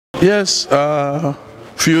Yes,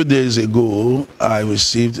 few days ago, I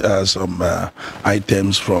received some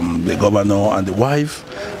items from the governor and the wife,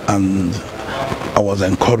 and I was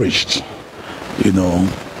encouraged,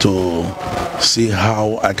 to see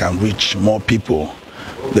how I can reach more people.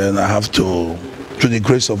 Then I have to, through the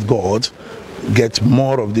grace of God, get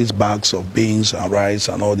more of these bags of beans and rice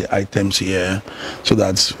and all the items here, so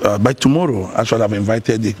that by tomorrow, actually, I've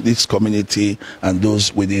invited this community and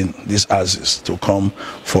those within these houses to come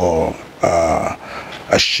for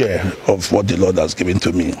a share of what the Lord has given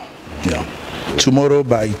to me. Yeah. Tomorrow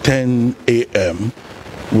by 10 a.m.,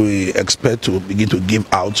 we expect to begin to give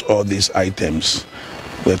out all these items.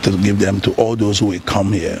 We have to give them to all those who will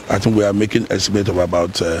come here. I think we are making an estimate of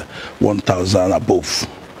about 1,000 above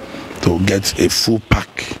to get a full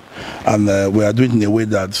pack. And we are doing it in a way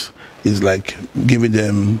that is like giving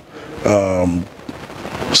them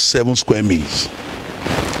 7 square meals.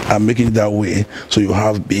 I'm making it that way. So you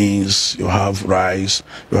have beans, you have rice,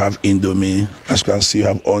 you have indomie. As you can see, you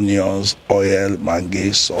have onions, oil,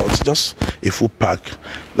 mango, salt. Just a full pack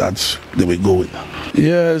that they will go with.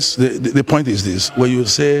 Yes, the point is this. When you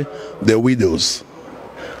say the widows,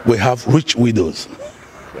 we have rich widows.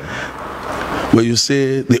 When you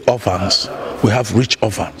say the orphans, we have rich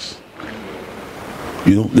orphans.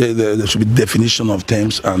 There should be definition of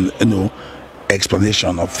terms and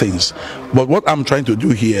explanation of things. But what I'm trying to do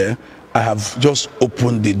here, I have just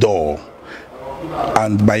opened the door,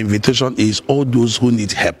 and my invitation is all those who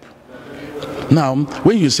need help. Now,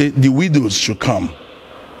 when you say the widows should come,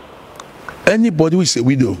 anybody who is a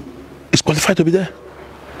widow is qualified to be there.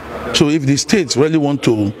 So if the states really want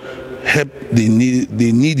to help the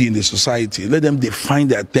needy in the society, let them define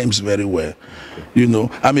their terms very well.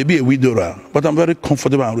 I may be a widower, but I'm very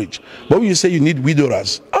comfortable and rich. But when you say you need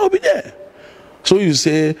widowers, I'll be there. So you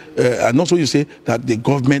say, and also you say that the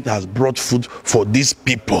government has brought food for these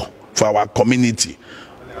people, for our community.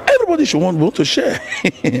 Everybody should want to share.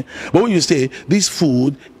 But when you say this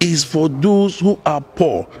food is for those who are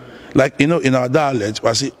poor, like in our dialect,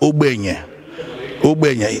 I say obenye.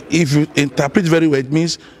 Obenye. If you interpret very well, it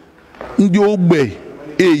means ndi obe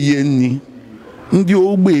eyeni. Ndi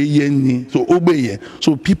obe eyeni. So obeye.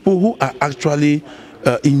 So people who are actually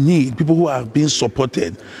in need, people who are being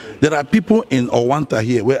supported. There are people in Owanta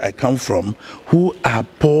here, where I come from, who are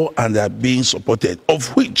poor and they are being supported. Of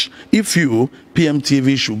which, if you,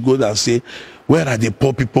 PMTV, should go there and say, where are the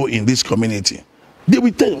poor people in this community? They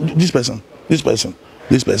will tell you, this person, this person,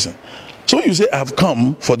 this person. So you say, I have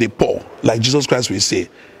come for the poor, like Jesus Christ will say,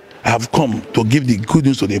 I have come to give the good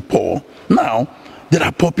news to the poor. Now, there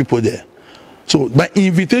are poor people there. So my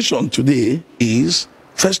invitation today is,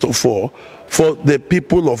 first of all, for the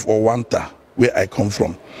people of Owanta, where I come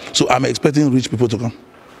from. So I'm expecting rich people to come.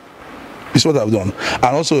 It's what I've done.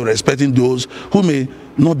 I'm also expecting those who may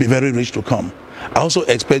not be very rich to come. I also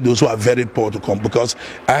expect those who are very poor to come, because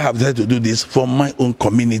I have decided to do this for my own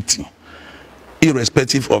community,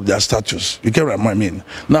 irrespective of their status. You get what I mean?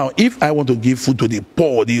 Now, if I want to give food to the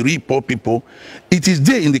poor, the real poor people, it is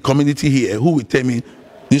they in the community here who will tell me,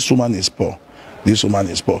 this woman is poor, this woman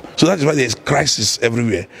is poor. So that is why there is crisis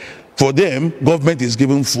everywhere. For them, government is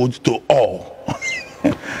giving food to all.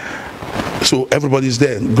 So everybody's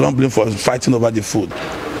there grumbling for fighting over the food.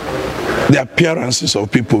 The appearances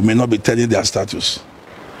of people may not be telling their status.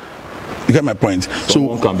 You get my point?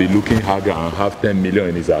 Someone can be looking haggard and have 10 million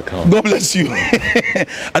in his account. God bless you.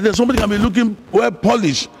 And then somebody can be looking well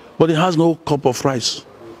polished, but he has no cup of rice,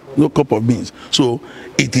 no cup of beans. So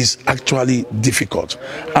it is actually difficult.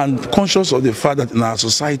 And conscious of the fact that in our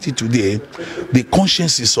society today, the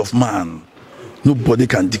consciences of man, nobody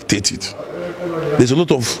can dictate it. There's a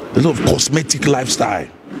lot of cosmetic lifestyle.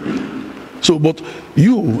 So, but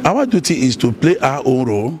our duty is to play our own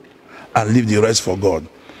role and leave the rest for God.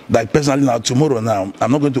 Like personally now, tomorrow now,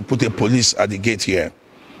 I'm not going to put a police at the gate here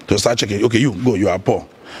to start checking. Okay, you go, you are poor.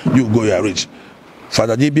 You go, you are rich.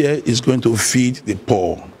 Father Dibie is going to feed the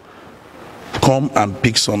poor. Come and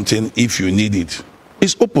pick something if you need it.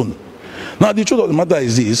 It's open. Now, the truth of the matter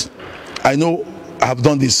is this. I know I've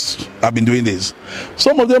done this. I've been doing this.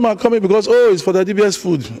 Some of them are coming because, it's Father Dibie's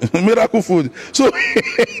food. Miracle food. So,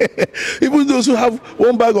 even those who have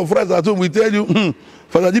one bag of rice at home will tell you,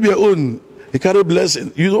 Father Dibie own. He carry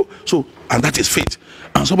blessing. So, and that is faith.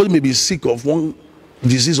 And somebody may be sick of one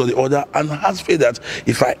disease or the other and has faith that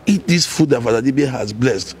if I eat this food that Father Dibie has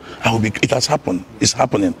blessed, it has happened. It's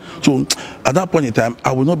happening. So at that point in time,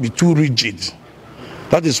 I will not be too rigid.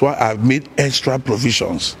 That is why I've made extra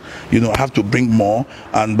provisions. I have to bring more,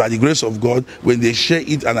 and by the grace of God, when they share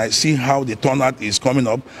it and I see how the turnout is coming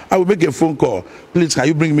up, I will make a phone call. Please, can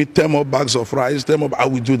you bring me 10 more bags of rice? 10 more. I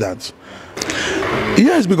will do that.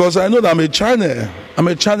 Yes, because I know that I'm a channel. I'm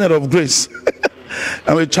a channel of grace.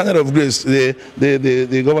 I'm a channel of grace.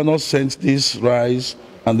 The governor sent this rice,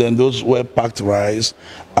 and then those were packed rice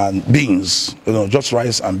and beans. You know, just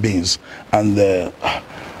rice and beans. And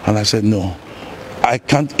I said, no, I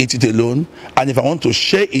can't eat it alone. And if I want to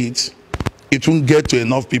share it, it won't get to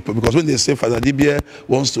enough people, because when they say Father Dibie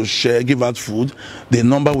wants to share, give out food, the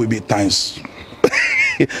number will be times.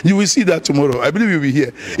 You will see that tomorrow. I believe you'll be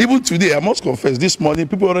here. Even today, I must confess, this morning,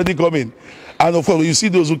 people already coming. And of course, you see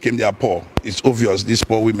those who came, they are poor. It's obvious, these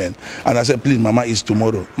poor women. And I said, please, Mama, it's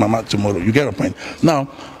tomorrow. Mama, tomorrow. You get a point. Now,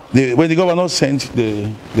 when the governor sent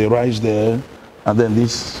the rice there, and then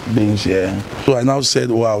this beans here, so I now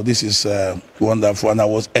said, wow, this is wonderful. And I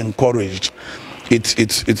was encouraged.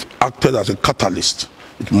 It acted as a catalyst.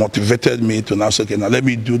 It motivated me to now say, okay, now let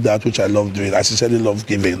me do that which I love doing. I sincerely love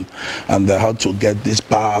giving. And how to get these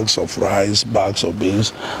bags of rice, bags of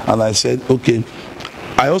beans. And I said, okay,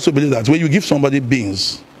 I also believe that when you give somebody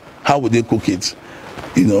beans, how would they cook it?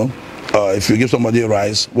 You know, if you give somebody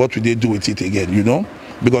rice, what will they do with it again, you know?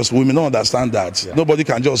 Because we may not understand that. Yeah. Nobody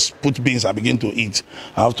can just put beans and begin to eat.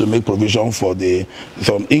 I have to make provision for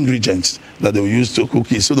some ingredients that they will use to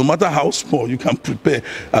cook it. So no matter how small, you can prepare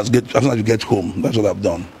as soon as you get home. That's what I've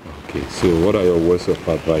done. Okay, so what are your words of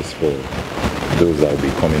advice for those that will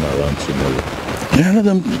be coming around tomorrow? Yeah, let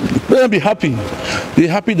them be happy. Be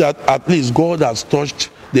happy that at least God has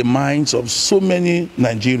touched the minds of so many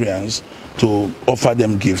Nigerians to offer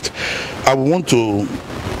them gift. I want to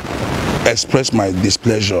express my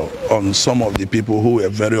displeasure on some of the people who were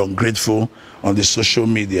very ungrateful on the social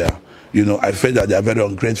media. You know, I feel that they are very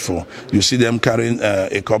ungrateful. You see them carrying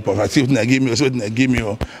a cup of, I think they give me, so they give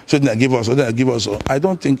me, so they give us, so they give us. I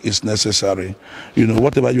don't think it's necessary. You know,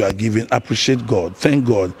 whatever you are giving, appreciate God. Thank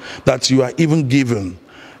God that you are even given.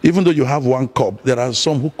 Even though you have one cup, there are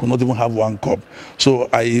some who could not even have one cup. So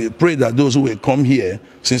I pray that those who will come here,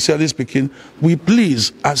 sincerely speaking, we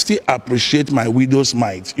please, I still appreciate my widow's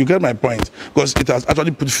mite. You get my point? Because it has actually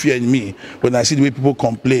put fear in me when I see the way people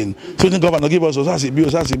complain. So the governor give us,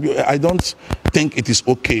 I don't think it is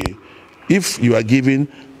okay. If you are giving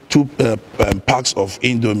 2 packs of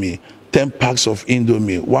Indomie, 10 packs of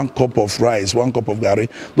Indomie, 1 cup of rice, 1 cup of garri.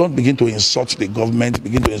 Don't begin to insult the government,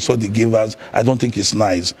 begin to insult the givers. I don't think it's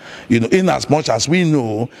nice. You know, in as much as we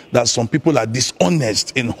know that some people are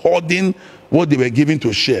dishonest in hoarding what they were giving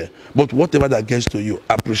to share. But whatever that gets to you,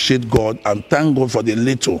 appreciate God and thank God for the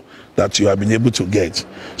little that you have been able to get.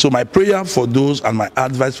 So my prayer for those and my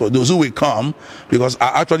advice for those who will come, because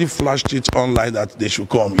I actually flashed it online that they should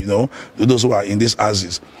come, you know, those who are in these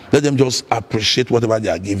houses. Let them just appreciate whatever they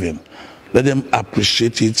are giving. Let them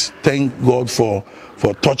appreciate it. Thank God for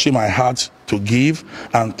touching my heart to give,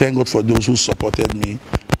 and thank God for those who supported me.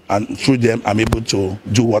 And through them, I'm able to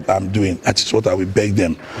do what I'm doing. That is what I will beg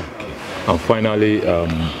them. And finally,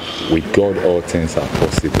 with God, all things are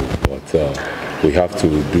possible, but we have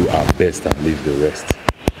to do our best and leave the rest.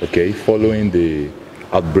 Okay, following the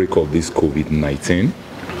outbreak of this COVID-19,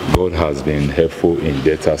 God has been helpful in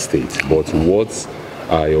Delta State. But what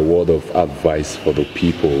are your word of advice for the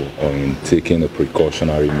people on taking a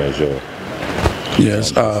precautionary measure?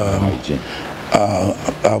 Yes,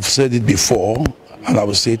 I've said it before, and I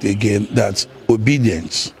will say it again, that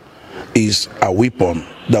obedience is a weapon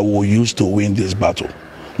that we'll use to win this battle.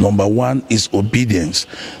 Number one is obedience.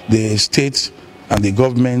 The state and the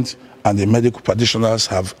government and the medical practitioners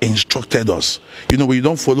have instructed us. You know, when you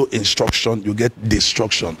don't follow instruction, you get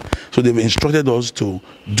destruction. So they've instructed us to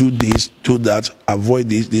do this, do that, avoid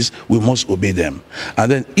this. We must obey them.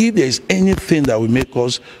 And then if there is anything that will make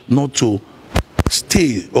us not to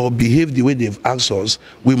stay or behave the way they've asked us,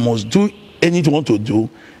 we must do anything we want to do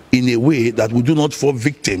in a way that we do not fall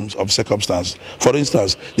victims of circumstance. For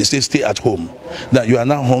instance, they say stay at home. Now you are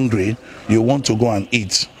now hungry, you want to go and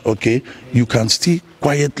eat, okay? You can still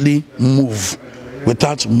quietly move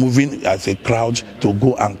without moving as a crowd to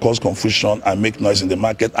go and cause confusion and make noise in the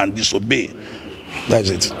market and disobey. That's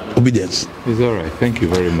it. Obedience. It's all right. Thank you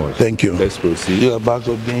very much. Thank you. Let's proceed. There are bags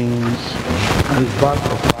of beans and these bags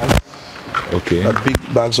of rice. Okay.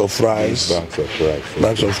 Big bags of rice. Bags of rice. Okay.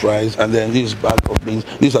 Bags of rice, and then these bags of beans.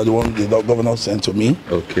 These are the ones the governor sent to me.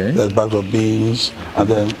 Okay. There's bags of beans, and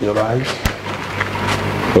then the rice.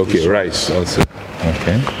 Okay, rice also.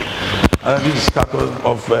 Okay. And this is carton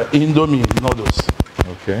of Indomie noodles.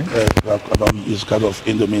 Okay. This carton of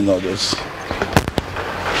Indomie noodles.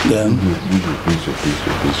 Then.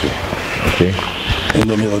 Okay.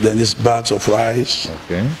 Indomie noodles. Then these bags of rice.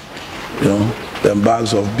 Okay. You know, then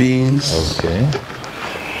bags of beans. Okay.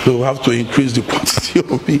 So we have to increase the quantity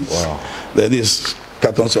of beans. Wow. Then this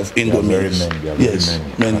cartons of Indomie. Yes,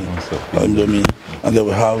 many Indomie. And then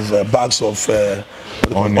we have bags of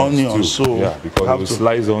onions. So yeah, because we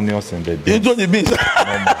slice onions in the beans. Into the beans.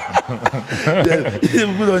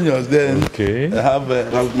 Then put onions. Then I have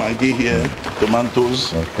Maggi here,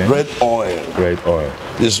 tomatoes, red oil. Red oil.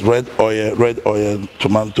 This red oil,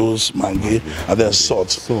 tomatoes, Maggi, and then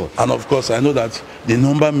salt. And of course, I know that the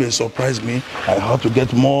number may surprise me. I have to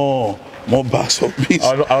get more bags of beans.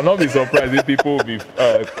 I'll not be surprised if people will be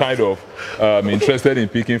kind of interested in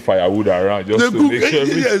picking firewood around just to make sure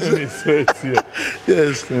everything is set here.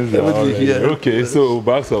 Yes, everything here. Okay, so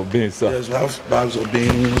bags of beans, sir. Yes, we have bags of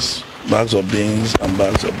beans, and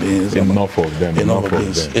bags of beans. Enough of them.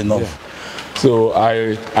 Enough. Yeah. So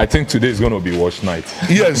I think today is going to be wash night.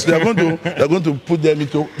 Yes, they're going to put them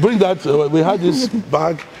into. Bring that. We had this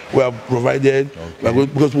bag we have provided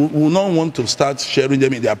because we will not want to start sharing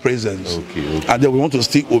them in their presence. And then we want to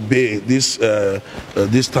still obey this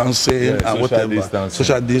distancing and whatever,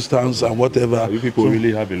 social distance and whatever. You people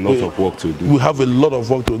really have a lot of work to do. We have a lot of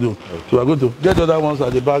work to do. So we're going to get the other ones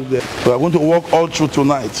at the back there. So we're going to walk all through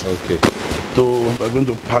tonight. So we're going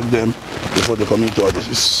to pack them before they come into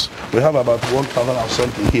us. We have about 1,000 or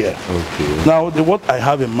something here. Now, what I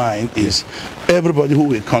have in mind is everybody who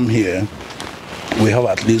will come here, we have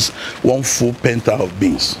at least one full penta of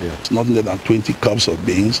beans. It's not less than 20 cups of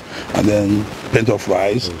beans, and then penta of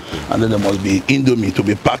rice, and then there must be Indomie to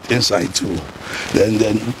be packed inside too.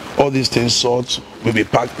 Then all these things, salt, will be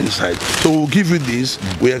packed inside. So we'll give you this.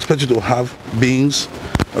 We expect you to have beans,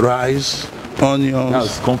 rice, onions.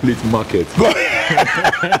 That's complete market.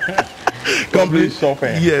 Complete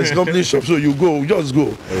shopping. Yes, complete shop. So you just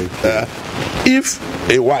go. If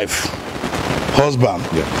a wife, husband,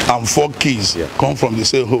 and 4 kids come from the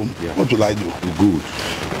same home, what will I do? Good.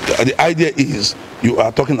 The idea is you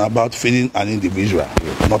are talking about feeding an individual,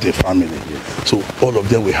 not a family. So all of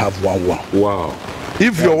them will have one. Wow.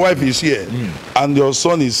 If your wife is here and your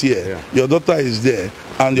son is here, your daughter is there,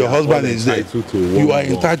 and your husband is there, you are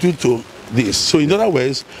entitled to this. So in other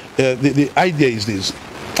words, the idea is this.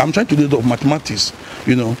 I'm trying to do the mathematics,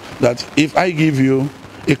 that if I give you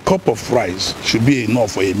a cup of rice should be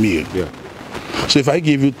enough for a meal. So if I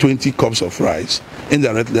give you 20 cups of rice,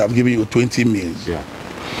 indirectly I'm giving you 20 meals.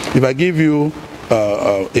 If I give you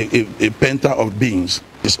a penta of beans,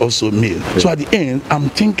 it's also a meal. So at the end, I'm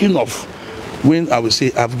thinking of when I will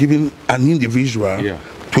say I've given an individual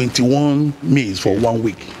 21 meals for 1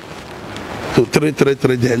 week. So 3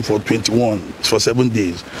 then for 21, for 7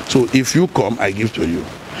 days. So if you come, I give to you.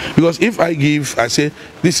 Because if I say,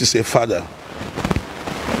 this is a father,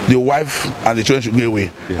 the wife and the children should go away,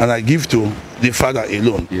 and I give to the father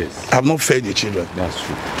alone. I have not fed the children. That's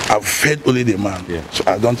true. I've fed only the man. So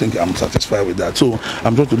I don't think I'm satisfied with that. So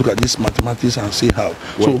I'm trying to look at this mathematics and see how.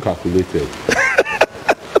 Well calculated.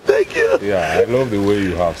 Thank you. I love the way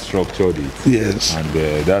you have structured it. Yes. And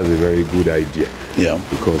that's a very good idea.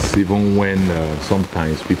 Because even when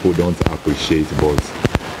sometimes people don't appreciate, but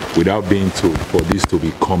without being told, for this to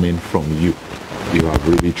be coming from you, you have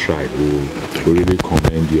really tried. We really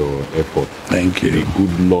commend your effort. Thank you. The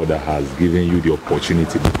good Lord that has given you the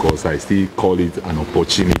opportunity, because I still call it an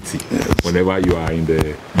opportunity. Whenever you are in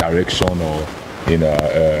the direction or in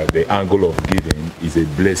the angle of giving is a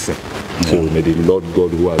blessing. So may the Lord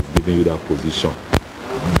God who has given you that position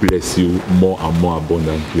bless you more and more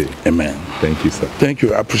abundantly. Amen. Thank you, sir. Thank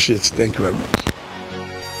you. I appreciate it. Thank you very much.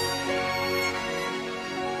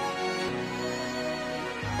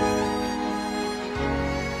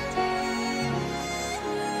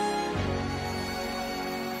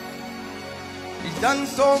 He's done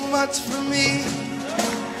so much for me,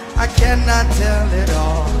 I cannot tell it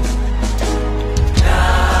all.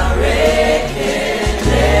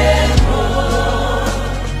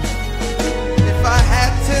 If I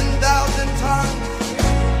had 10,000 tongues,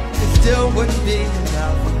 it still wouldn't be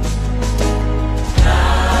enough.